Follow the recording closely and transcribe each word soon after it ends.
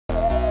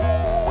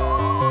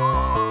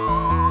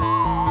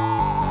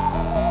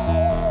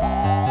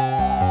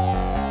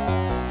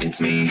It's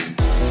me.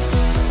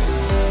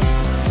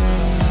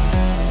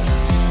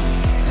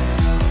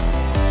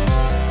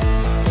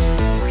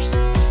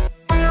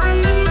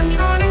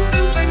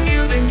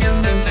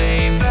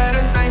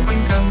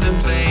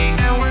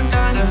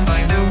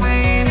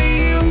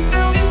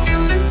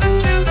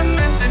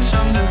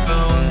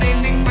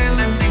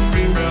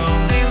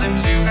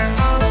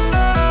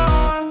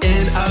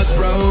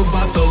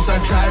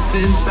 Trapped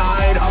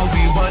inside, all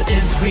we want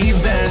is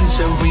revenge,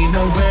 and we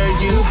know where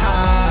you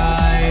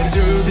hide.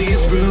 Through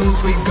these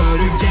rooms we go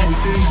to get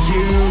to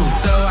you,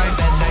 so I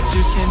bet that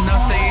you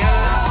cannot stay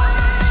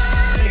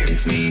alive.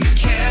 It's me.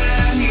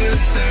 Can you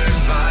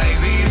survive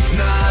these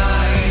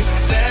nights?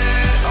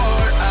 Dead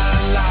or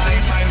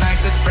alive? Five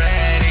Nights at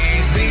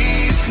Freddy's.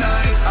 These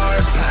nights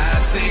are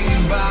passing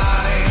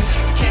by.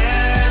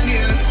 Can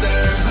you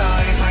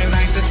survive Five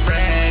Nights at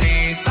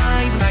Freddy's?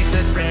 Five Nights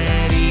at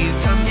Freddy's.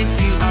 Come if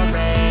you are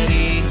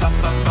ready.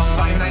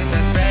 Five Nights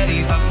at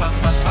Freddy's.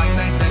 Five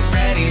Nights at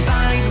Freddy's.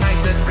 Five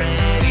Nights at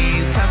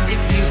Freddy's. Come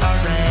if you are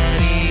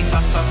ready.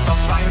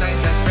 Five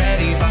Nights at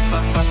Freddy's.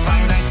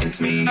 Five Nights. It's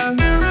me.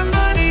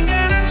 Everybody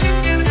get a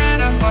chicken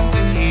and a fox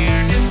in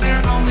here. Is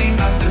there only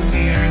us to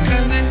fear?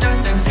 'Cause it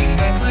doesn't seem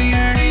that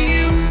clear to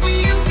you. We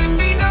used to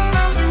be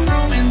allowed to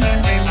roam in the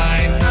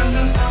daylight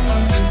until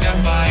someone took a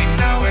bite.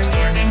 Now we're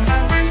stored in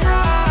Fazbear's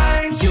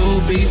Fright.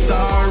 You'll be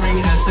starring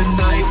as the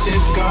night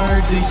shift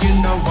guard. Do you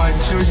know what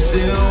you're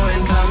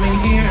doing? Coming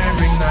here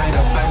every night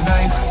of 5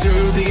 nights.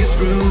 Through these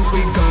rooms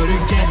we go to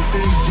get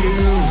to you,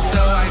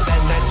 so I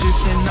bet that you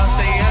cannot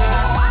stay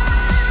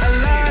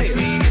alive. It's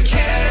me.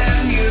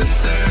 Can you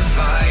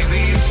survive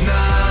these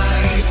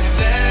nights?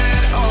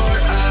 Dead or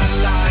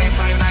alive?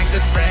 Five Nights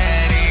at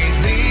Freddy's.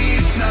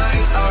 These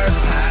nights are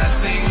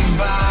passing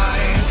by.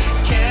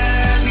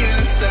 Can you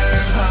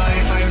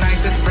survive Five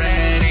Nights at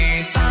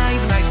Freddy's?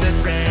 Five Nights at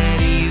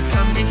Freddy's.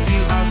 Come if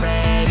you are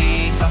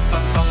ready.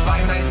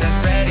 Five Nights at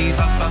Freddy's.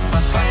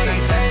 Five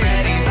Nights at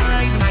Freddy's.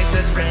 Five Nights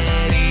at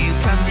Freddy's.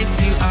 Come if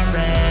you are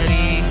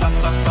ready.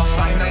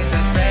 Five Nights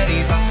at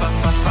Freddy's.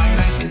 Five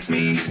Nights. It's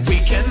me. We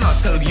cannot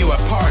tell you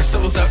apart, so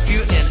we'll stuff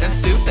you in a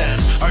suit then.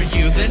 Are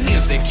you the new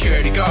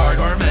security guard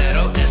or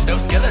metal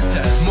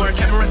endoskeleton? More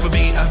cameras would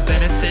be a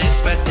benefit,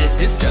 but it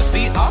is just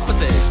the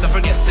opposite. Don't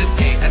forget to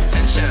pay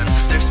attention,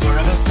 there's more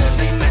of us than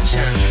they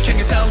mention. Can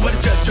you tell what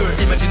is just your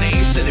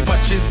imagination? If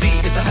what you see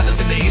is a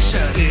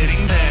hallucination,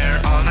 sitting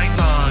there all night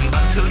long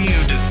until you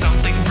do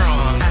something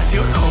wrong. As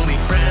your only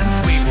friends,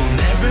 we will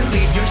never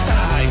leave your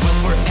side. We'll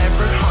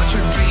forever haunt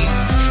your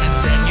dreams, and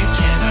then you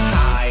cannot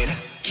hide.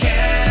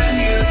 Can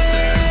you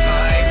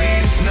survive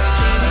these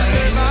nights?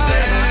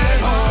 Dead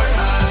or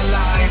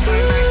alive?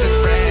 Five Nights at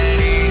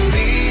Freddy's.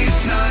 These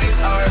nights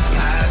are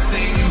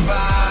passing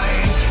by.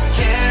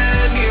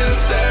 Can you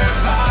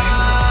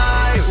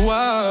survive?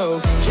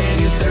 Whoa. Can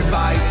you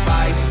survive?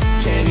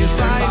 Can you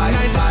survive?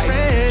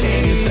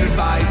 Can you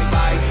survive?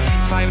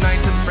 Five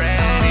Nights at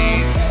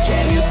Freddy's.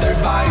 Can you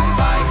survive?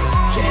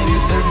 Can you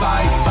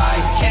survive?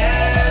 Can